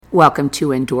Welcome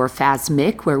to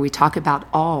Endorphasmic, where we talk about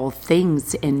all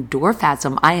things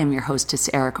endorphasm. I am your hostess,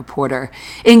 Erica Porter.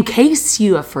 In case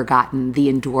you have forgotten, the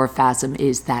endorphasm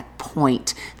is that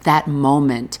point, that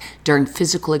moment during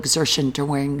physical exertion,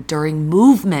 during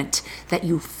movement that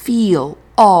you feel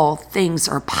all things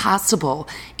are possible.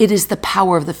 It is the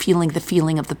power of the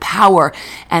feeling of the power,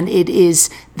 and it is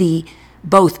the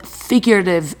both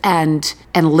figurative and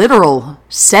literal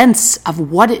sense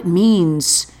of what it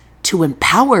means to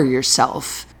empower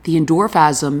yourself. The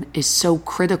endorphasm is so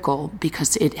critical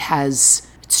because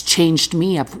it's changed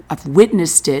me. I've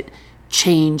witnessed it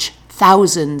change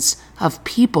thousands of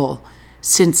people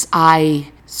since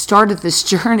I started this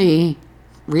journey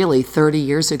really 30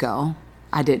 years ago.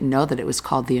 I didn't know that it was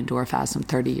called the endorphasm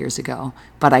 30 years ago,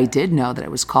 but I did know that it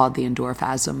was called the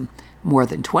endorphasm more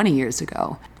than 20 years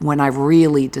ago when I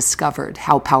really discovered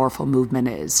how powerful movement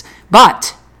is.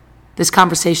 But this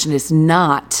conversation is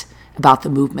not about the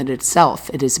movement itself.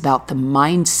 It is about the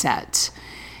mindset.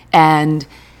 And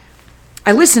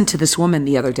I listened to this woman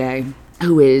the other day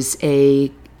who is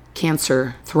a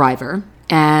cancer thriver,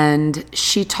 and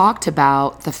she talked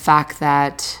about the fact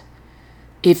that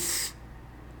if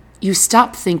you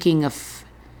stop thinking of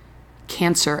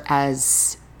cancer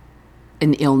as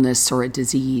an illness or a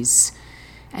disease,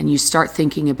 and you start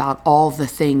thinking about all the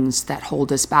things that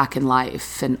hold us back in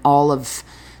life and all of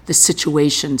the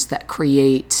situations that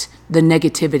create the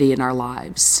negativity in our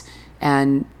lives.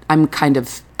 And I'm kind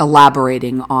of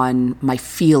elaborating on my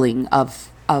feeling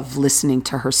of listening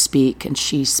to her speak. And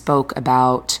she spoke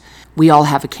about, we all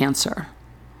have a cancer.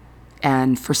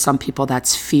 And for some people,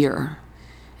 that's fear.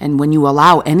 And when you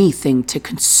allow anything to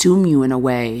consume you in a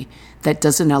way that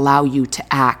doesn't allow you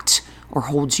to act or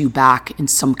holds you back in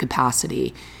some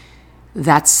capacity,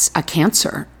 that's a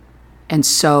cancer. And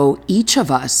so each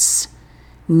of us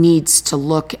needs to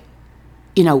look,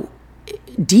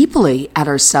 deeply at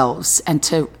ourselves and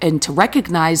to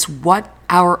recognize what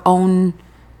our own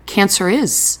cancer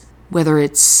is, whether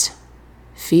it's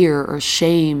fear or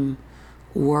shame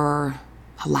or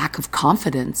a lack of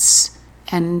confidence,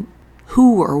 and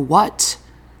who or what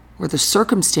were the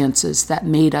circumstances that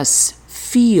made us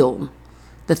feel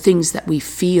the things that we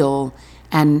feel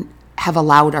and have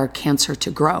allowed our cancer to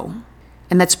grow.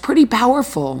 And that's pretty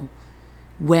powerful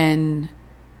when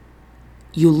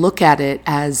you look at it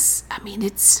as,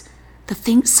 it's the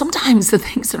thing. Sometimes the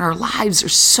things in our lives are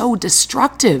so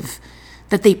destructive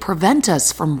that they prevent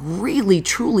us from really,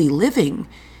 truly living.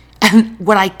 And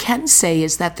what I can say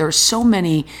is that there are so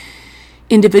many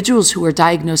individuals who are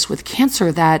diagnosed with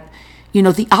cancer that,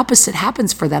 the opposite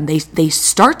happens for them. They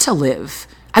start to live.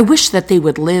 I wish that they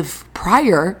would live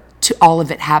prior to all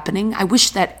of it happening. I wish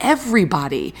that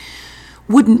everybody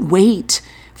wouldn't wait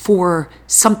for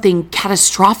something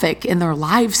catastrophic in their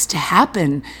lives to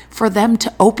happen, for them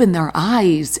to open their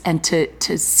eyes and to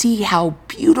see how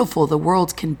beautiful the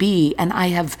world can be. And I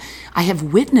have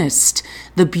witnessed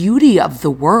the beauty of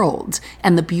the world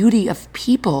and the beauty of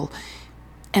people.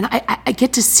 And I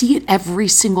get to see it every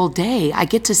single day. I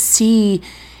get to see,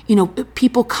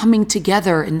 people coming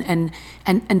together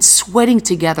and sweating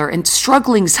together and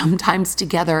struggling sometimes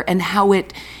together, and how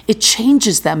it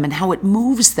changes them and how it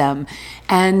moves them.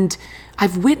 And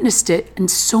I've witnessed it in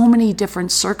so many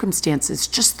different circumstances,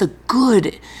 just the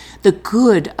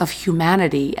good of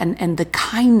humanity and the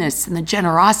kindness and the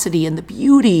generosity and the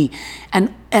beauty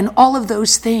and all of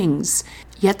those things.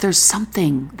 Yet there's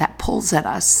something that pulls at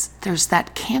us. There's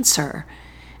that cancer.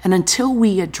 And until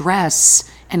we address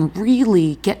and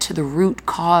really get to the root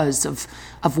cause of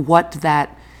what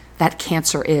that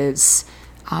cancer is,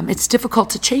 it's difficult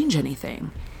to change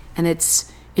anything. And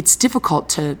it's difficult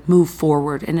to move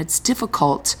forward, and it's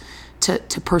difficult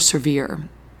to persevere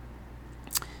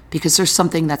because there's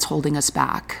something that's holding us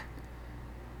back.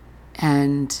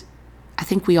 And I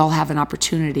think we all have an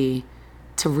opportunity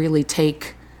to really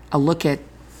take a look at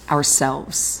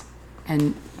ourselves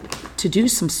and to do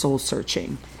some soul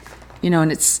searching.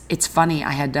 And it's funny.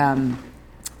 I had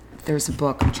there's a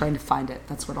book. I'm trying to find it.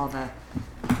 That's what all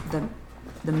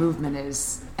the movement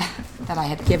is that I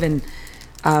had given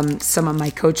some of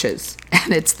my coaches,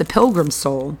 and it's The Pilgrim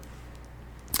Soul.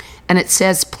 And it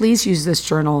says, please use this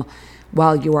journal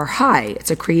while you are high. It's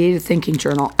a creative thinking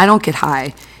journal. I don't get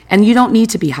high, and you don't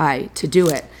need to be high to do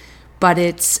it, but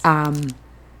it's a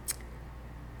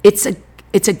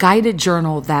guided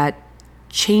journal that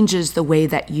changes the way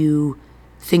that you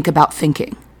think about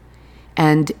thinking.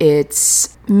 And it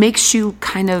makes you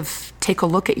kind of take a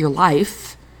look at your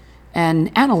life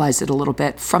and analyze it a little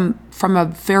bit from a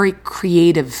very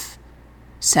creative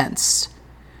sense.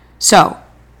 So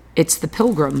it's the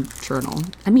Pilgrim Journal.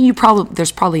 I mean,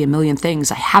 there's probably a million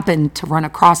things. I happened to run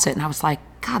across it, and I was like,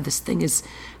 God, this thing is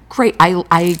great. I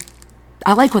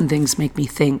like when things make me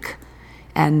think,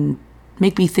 and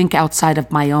make me think outside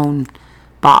of my own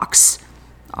box.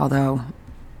 Although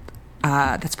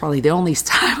that's probably the only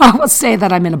time I will say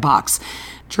that I'm in a box.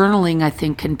 Journaling, I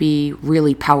think, can be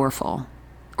really powerful,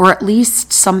 or at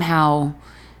least somehow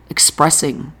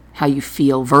expressing how you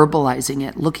feel, verbalizing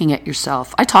it, looking at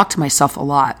yourself. I talk to myself a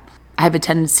lot. I have a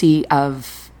tendency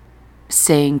of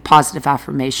saying positive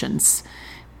affirmations,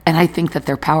 and I think that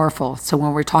they're powerful. So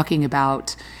when we're talking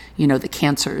about, the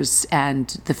cancers and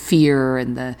the fear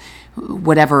and the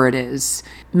whatever it is,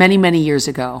 many, many years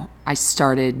ago, I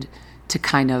started to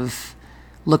kind of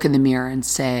look in the mirror and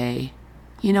say,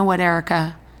 you know what,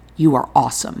 Erica? You are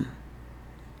awesome.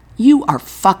 You are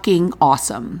fucking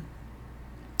awesome.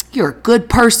 You're a good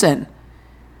person.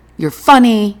 You're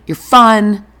funny. You're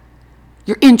fun.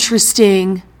 You're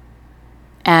interesting.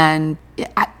 And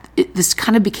this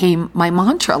kind of became my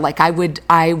mantra. Like I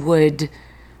would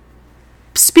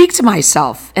speak to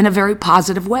myself in a very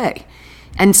positive way.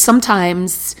 And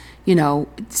sometimes,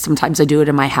 sometimes I do it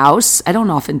in my house. I don't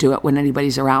often do it when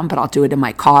anybody's around, but I'll do it in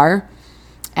my car.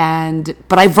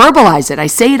 But I verbalize it. I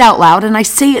say it out loud, and I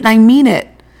say it and I mean it.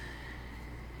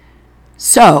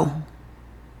 So,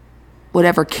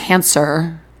 whatever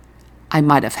cancer I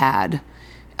might have had,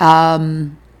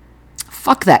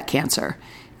 fuck that cancer.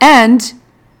 And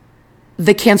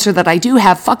the cancer that I do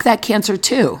have, fuck that cancer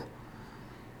too.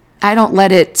 I don't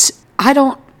let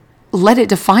it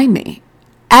define me,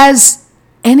 as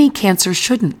any cancer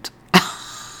shouldn't.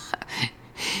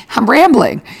 I'm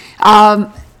rambling.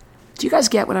 Do you guys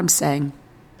get what I'm saying?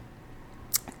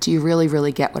 Do you really,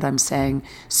 really get what I'm saying?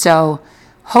 So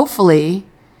hopefully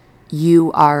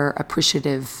you are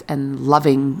appreciative and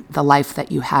loving the life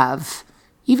that you have,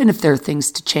 even if there are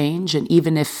things to change, and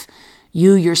even if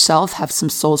you yourself have some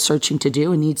soul searching to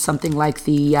do and need something like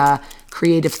the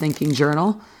Creative Thinking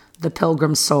Journal, the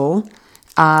Pilgrim Soul.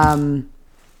 Do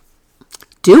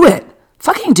it.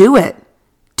 Fucking do it.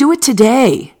 Do it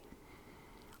today.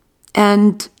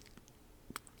 And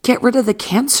get rid of the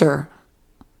cancer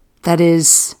that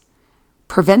is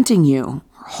preventing you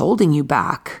or holding you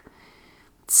back.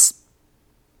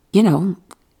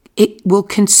 It will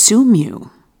consume you.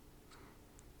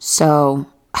 So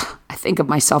I think of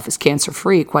myself as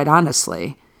cancer-free, quite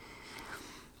honestly.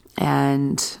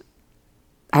 And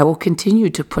I will continue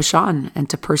to push on and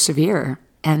to persevere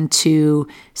and to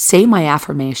say my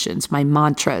affirmations, my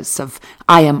mantras of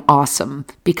I am awesome,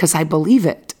 because I believe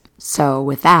it. So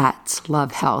with that,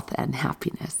 love, health, and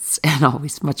happiness, and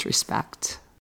always much respect.